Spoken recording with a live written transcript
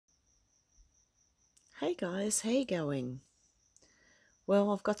Hey guys, how you going? Well,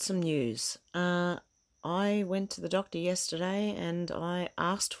 I've got some news. I went to the doctor yesterday and I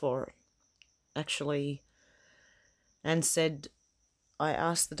asked for it, actually, and I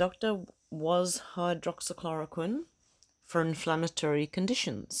asked the doctor, was hydroxychloroquine for inflammatory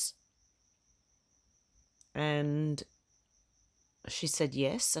conditions? And she said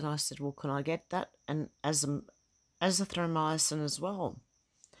yes, and I said, well, can I get that? And azithromycin as well.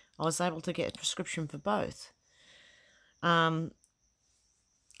 I was able to get a prescription for both.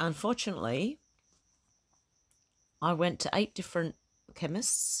 Unfortunately, I went to 8 different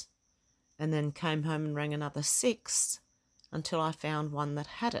chemists and then came home and rang another 6 until I found one that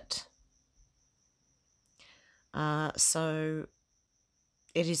had it. So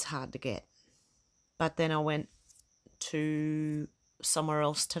it is hard to get. But then I went to somewhere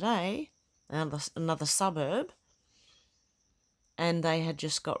else today, another suburb, and they had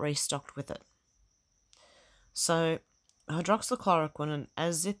just got restocked with it. So hydroxychloroquine and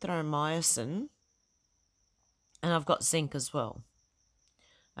azithromycin, and I've got zinc as well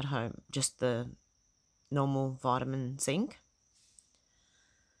at home, just the normal vitamin zinc.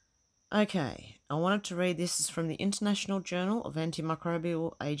 Okay, I wanted to read this. Is from the International Journal of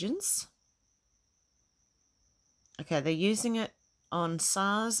Antimicrobial Agents. Okay, they're using it on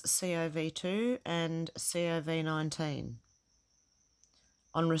SARS-CoV-2 and COVID-19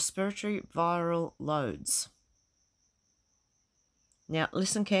 on respiratory viral loads. Now,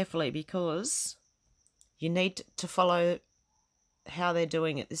 listen carefully because you need to follow how they're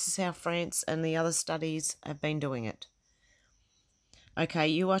doing it. This is how France and the other studies have been doing it. Okay,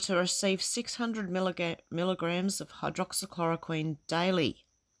 you are to receive 600 milligrams of hydroxychloroquine daily.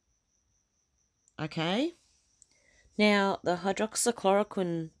 Okay? Now, the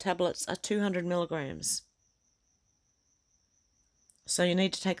hydroxychloroquine tablets are 200 milligrams. So you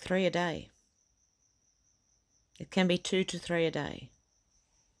need to take 3 a day. It can be 2 to 3 a day.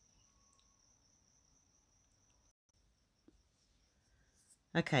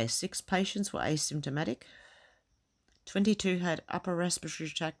 Okay, 6 patients were asymptomatic. 22 had upper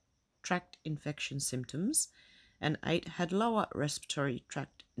respiratory tract infection symptoms, and 8 had lower respiratory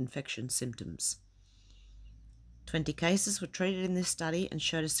tract infection symptoms. 20 cases were treated in this study and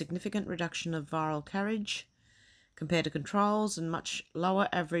showed a significant reduction of viral carriage compared to controls and much lower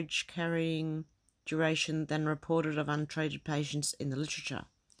average carrying duration than reported of untreated patients in the literature.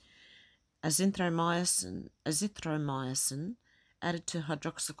 Azithromycin added to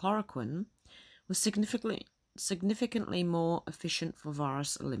hydroxychloroquine was significantly more efficient for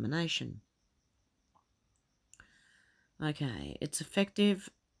virus elimination. Okay, its effect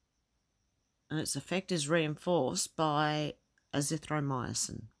is reinforced by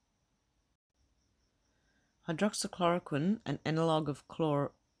azithromycin. Hydroxychloroquine, an analogue of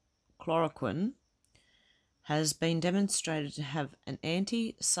chloroquine, has been demonstrated to have an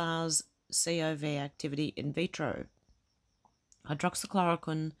anti-SARS-CoV activity in vitro.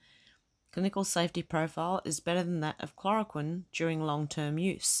 Hydroxychloroquine clinical safety profile is better than that of chloroquine during long-term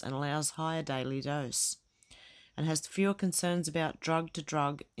use and allows higher daily dose, and has fewer concerns about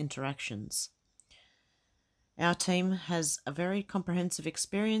drug-to-drug interactions. Our team has a very comprehensive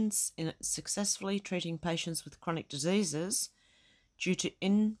experience in successfully treating patients with chronic diseases due to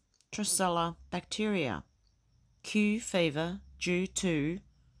intracellular bacteria, Q fever due to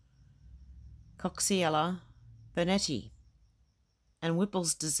Coxiella burnetii, and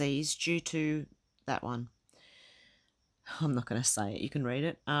Whipple's disease due to that one. I'm not going to say it, you can read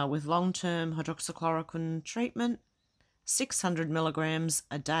it. With long-term hydroxychloroquine treatment, 600 milligrams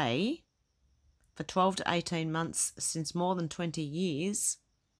a day for 12 to 18 months since more than 20 years.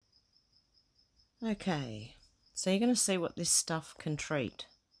 Okay, so you're going to see what this stuff can treat,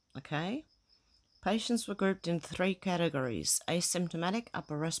 okay? Patients were grouped in 3 categories: asymptomatic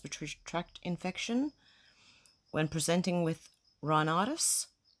upper respiratory tract infection when presenting with rhinitis,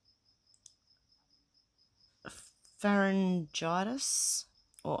 pharyngitis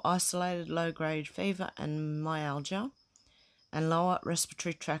or isolated low-grade fever and myalgia, and lower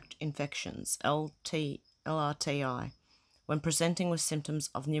respiratory tract infections, LRTI, when presenting with symptoms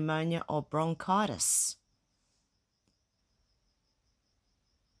of pneumonia or bronchitis.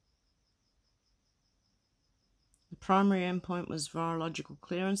 The primary endpoint was virological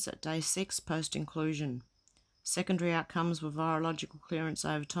clearance at day 6 post-inclusion. Secondary outcomes were virological clearance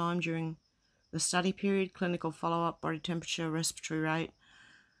over time during the study period, clinical follow-up, body temperature, respiratory rate,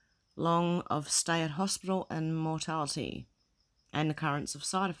 long of stay at hospital, and mortality, and occurrence of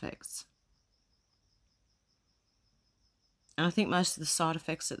side effects. And I think most of the side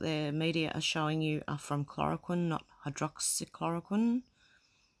effects that their media are showing you are from chloroquine, not hydroxychloroquine.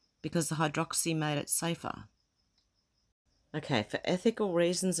 because the hydroxy made it safer. Okay, for ethical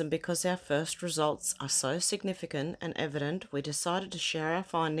reasons and because our first results are so significant and evident, we decided to share our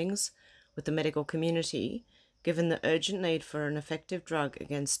findings with the medical community, given the urgent need for an effective drug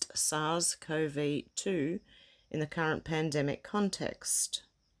against SARS-CoV-2 in the current pandemic context.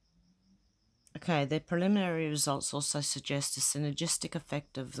 Okay, the preliminary results also suggest a synergistic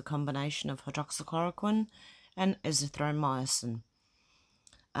effect of the combination of hydroxychloroquine and azithromycin.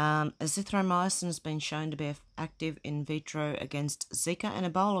 Azithromycin has been shown to be active in vitro against Zika and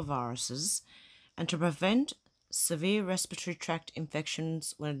Ebola viruses and to prevent severe respiratory tract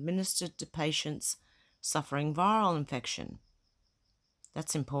infections when administered to patients suffering viral infection.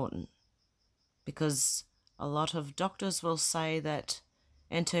 That's important because a lot of doctors will say that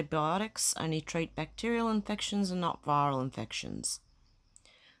antibiotics only treat bacterial infections and not viral infections.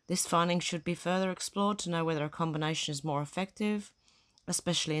 This finding should be further explored to know whether a combination is more effective,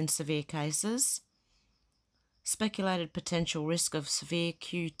 especially in severe cases. Speculated potential risk of severe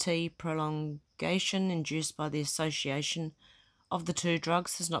QT prolongation induced by the association of the two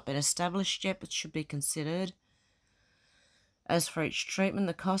drugs has not been established yet, but should be considered. As for each treatment,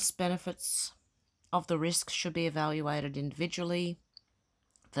 the cost-benefits of the risk should be evaluated individually.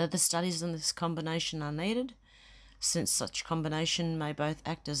 Further studies on this combination are needed, since such combination may both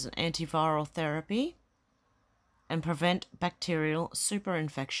act as an antiviral therapy and prevent bacterial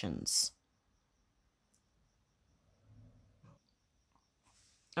superinfections.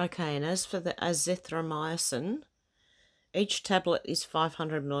 Okay, and as for the azithromycin, each tablet is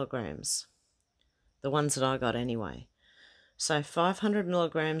 500 milligrams, the ones that I got anyway. So 500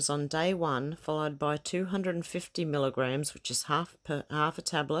 milligrams on day 1, followed by 250 milligrams, which is half a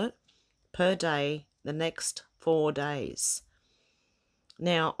tablet, per day the next 4 days.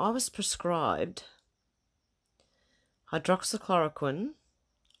 Now, I was prescribed hydroxychloroquine,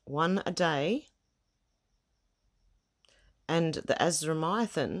 1 a day, and the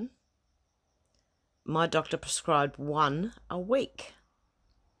azithromycin, my doctor prescribed 1 a week.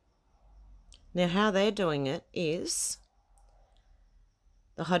 Now, how they're doing it is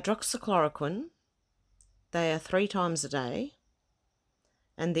the hydroxychloroquine, they are 3 times a day,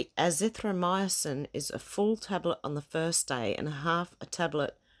 and the azithromycin is a full tablet on the first day and half a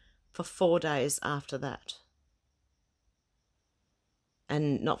tablet for 4 days after that.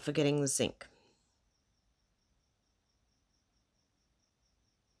 And not forgetting the zinc.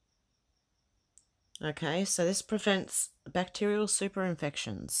 Okay, so this prevents bacterial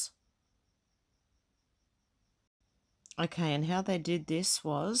superinfections. Okay, and how they did this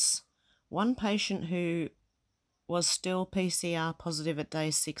was one patient who was still PCR positive at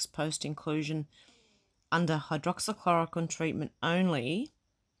day 6 post-inclusion under hydroxychloroquine treatment only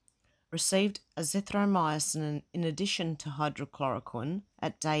received azithromycin in addition to hydroxychloroquine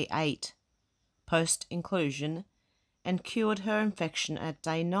at day 8 post-inclusion and cured her infection at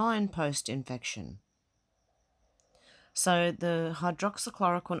day 9 post-infection. So the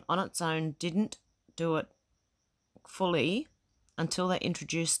hydroxychloroquine on its own didn't do it fully until they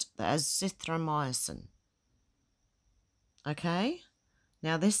introduced the azithromycin. Okay,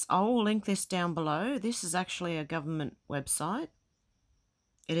 now this, I will link this down below. This is actually a government website.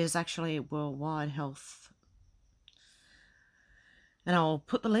 It is actually Worldwide Health. And I'll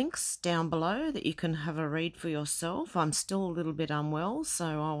put the links down below that you can have a read for yourself. I'm still a little bit unwell, so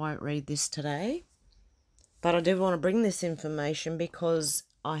I won't read this today. But I do want to bring this information because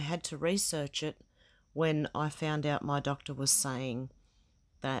I had to research it when I found out my doctor was saying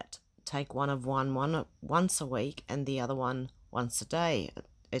that take one once a week and the other one once a day.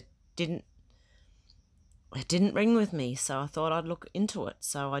 It didn't ring with me, so I thought I'd look into it.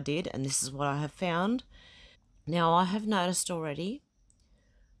 So I did, and this is what I have found. Now, I have noticed already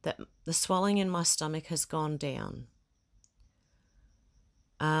that the swelling in my stomach has gone down.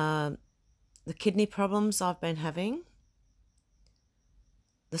 The kidney problems I've been having,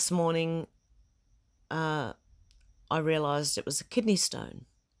 this morning I realised it was a kidney stone,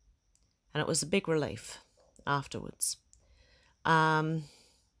 and it was a big relief afterwards.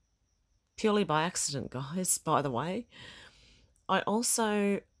 Purely by accident, guys, by the way. I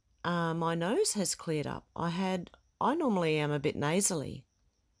also, my nose has cleared up. I normally am a bit nasally,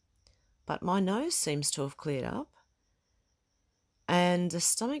 but my nose seems to have cleared up. And the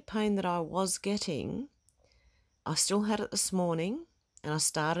stomach pain that I was getting, I still had it this morning, and I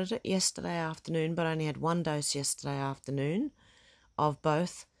started it yesterday afternoon, but only had 1 dose yesterday afternoon of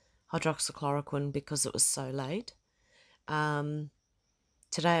both hydroxychloroquine because it was so late.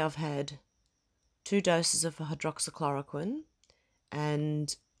 Today I've had 2 doses of hydroxychloroquine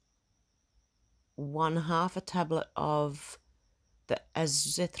and 1/2 a tablet of the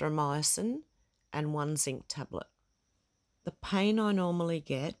azithromycin, and 1 zinc tablet. The pain I normally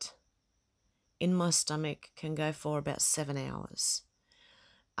get in my stomach can go for about 7 hours.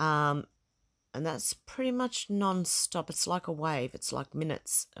 And that's pretty much non-stop. It's like a wave. It's like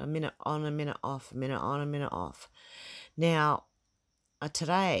minutes, a minute on, a minute off, a minute on, a minute off. Now,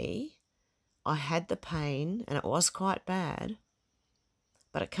 today I had the pain and it was quite bad,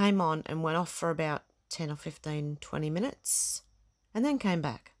 but it came on and went off for about 10 or 15, 20 minutes and then came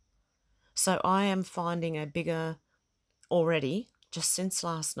back. So I am finding a bigger, already, just since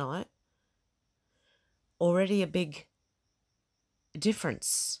last night, already a big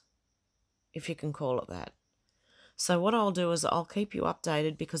difference, if you can call it that. So what I'll do is I'll keep you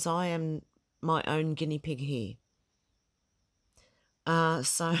updated because I am my own guinea pig here.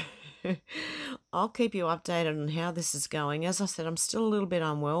 So I'll keep you updated on how this is going. As I said, I'm still a little bit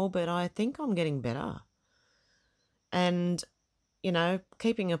unwell, but I think I'm getting better. And, you know,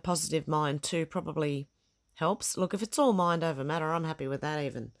 keeping a positive mind too probably helps. Look, if it's all mind over matter, I'm happy with that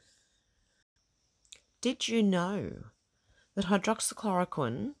even. Did you know that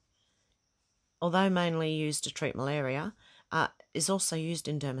hydroxychloroquine, although mainly used to treat malaria, is also used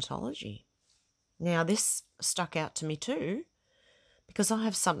in dermatology? Now, this stuck out to me too because I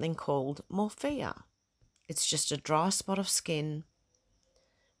have something called morphea. It's just a dry spot of skin,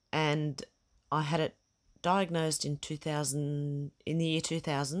 and I had it diagnosed in the year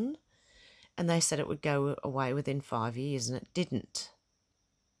 2000, and they said it would go away within 5 years, and it didn't.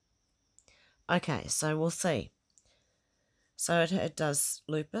 Okay, so we'll see. So it does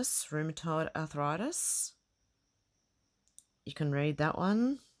lupus, rheumatoid arthritis. You can read that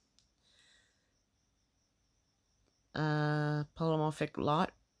one. Polymorphic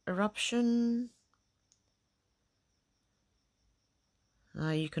light eruption.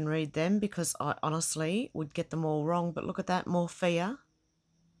 You can read them because I honestly would get them all wrong. But look at that, morphea.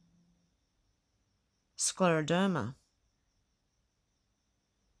 Scleroderma.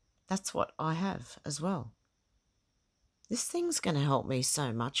 That's what I have as well. This thing's going to help me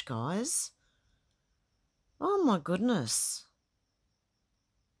so much, guys. Oh my goodness.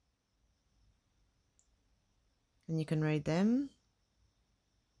 And you can read them.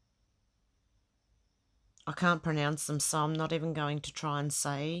 I can't pronounce them, so I'm not even going to try and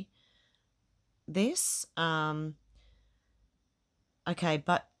say this. Okay,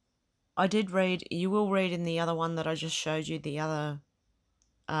 but I did read, you will read in the other one that I just showed you, the other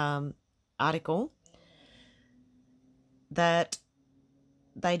article, that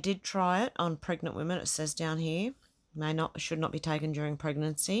they did try it on pregnant women. It says down here, should not be taken during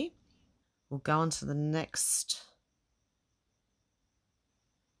pregnancy. We'll go on to the next.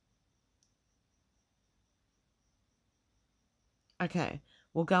 Okay,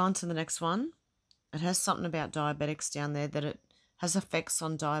 we'll go on to the next one. It has something about diabetics down there, that it has effects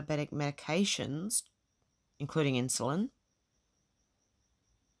on diabetic medications, including insulin.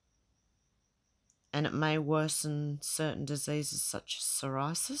 And it may worsen certain diseases such as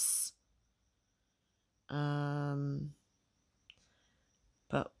psoriasis. But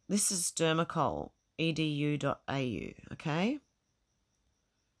this is Dermacol, edu.au, okay?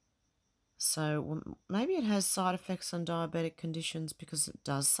 So maybe it has side effects on diabetic conditions because it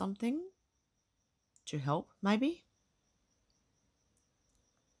does something to help, maybe.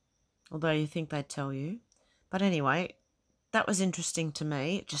 Although you think they'd tell you. But anyway, that was interesting to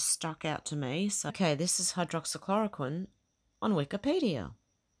me. It just stuck out to me. So, okay, this is hydroxychloroquine on Wikipedia.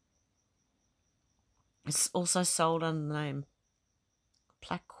 It's also sold under the name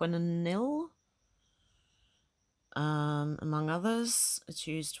Plaquenil. Among others, it's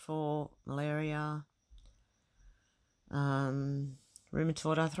used for malaria,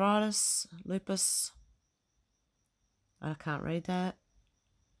 rheumatoid arthritis, lupus, I can't read that,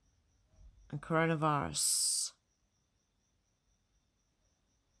 and coronavirus.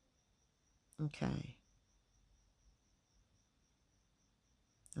 Okay.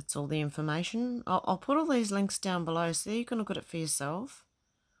 That's all the information. I'll put all these links down below so you can look at it for yourself.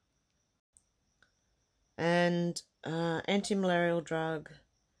 And anti-malarial drug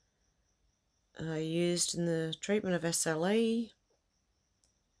used in the treatment of SLE.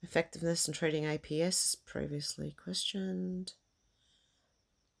 Effectiveness in treating APS is previously questioned.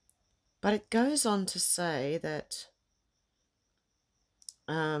 But it goes on to say that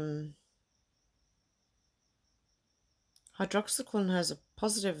hydroxychloroquine has a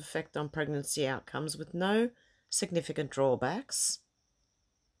positive effect on pregnancy outcomes with no significant drawbacks,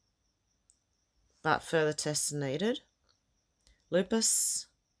 but further tests are needed. Lupus,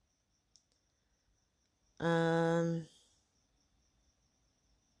 to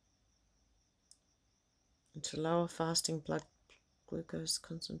lower fasting blood glucose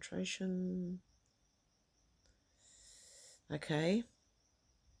concentration. Okay.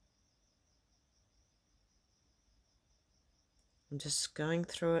 I'm just going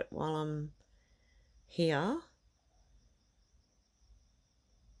through it while I'm here.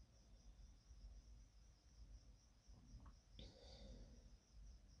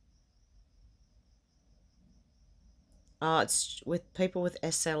 It's with people with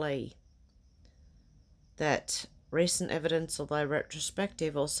SLE. That recent evidence, although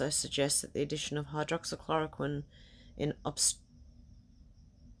retrospective, also suggests that the addition of hydroxychloroquine in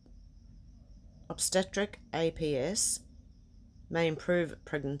obstetric APS may improve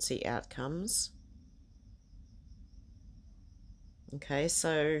pregnancy outcomes. Okay,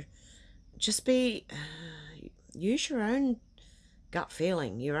 so just use your own gut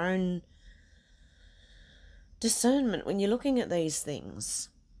feeling, your own discernment when you're looking at these things.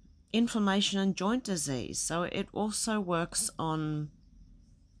 Inflammation and joint disease. So it also works on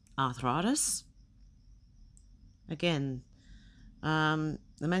arthritis. Again, the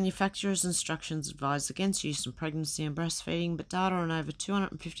manufacturer's instructions advise against use in pregnancy and breastfeeding, but data on over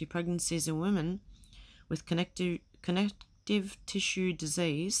 250 pregnancies in women with connective tissue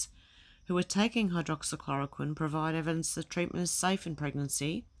disease who are taking hydroxychloroquine provide evidence the treatment is safe in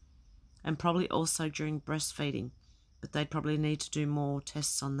pregnancy and probably also during breastfeeding, but they'd probably need to do more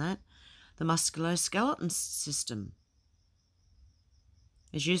tests on that. The musculoskeletal system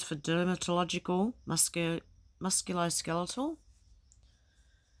is used for dermatological musculoskeletal.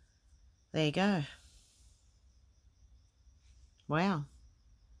 There you go. Wow.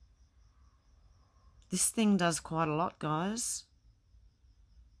 This thing does quite a lot, guys.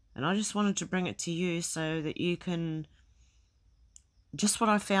 And I just wanted to bring it to you so that you can... Just what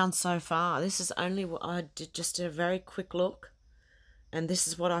I found so far. This is only what I did, just a very quick look. And this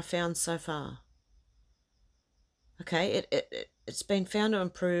is what I found so far. Okay, it's been found to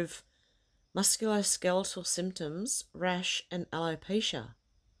improve musculoskeletal symptoms, rash, and alopecia.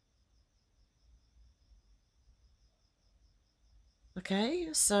 Okay,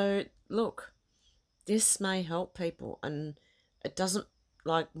 so look, this may help people, and it doesn't,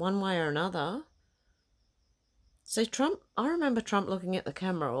 like, one way or another. See, I remember Trump looking at the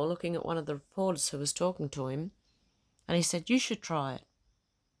camera or looking at one of the reporters who was talking to him, and he said, you should try it.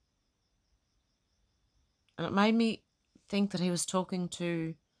 And it made me think that he was talking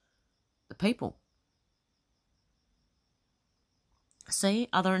to the people. See,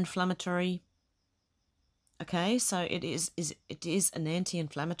 other inflammatory. Okay, so it is an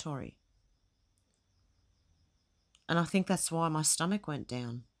anti-inflammatory. And I think that's why my stomach went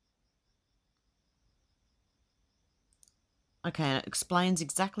down. Okay, and it explains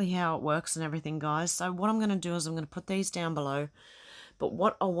exactly how it works and everything, guys. So what I'm going to do is I'm going to put these down below. But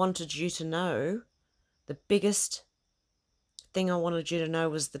what I wanted you to know, the biggest thing I wanted you to know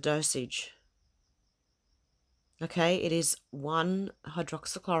was the dosage. Okay, it is 1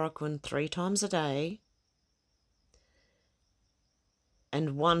 hydroxychloroquine 3 times a day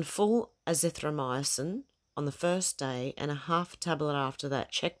and 1 full azithromycin on the first day and a half tablet after that.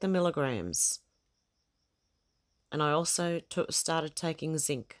 Check the milligrams. And I also started taking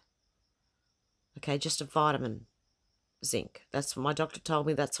zinc. Okay, just a vitamin, zinc. That's what my doctor told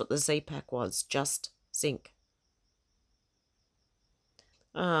me. That's what the Z-Pack was, just zinc.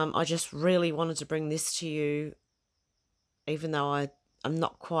 I just really wanted to bring this to you, even though I'm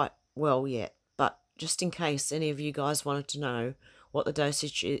not quite well yet. But just in case any of you guys wanted to know what the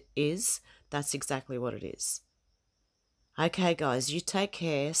dosage is, that's exactly what it is. Okay, guys, you take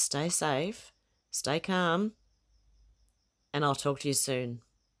care, stay safe, stay calm, and I'll talk to you soon.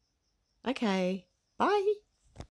 Okay, bye.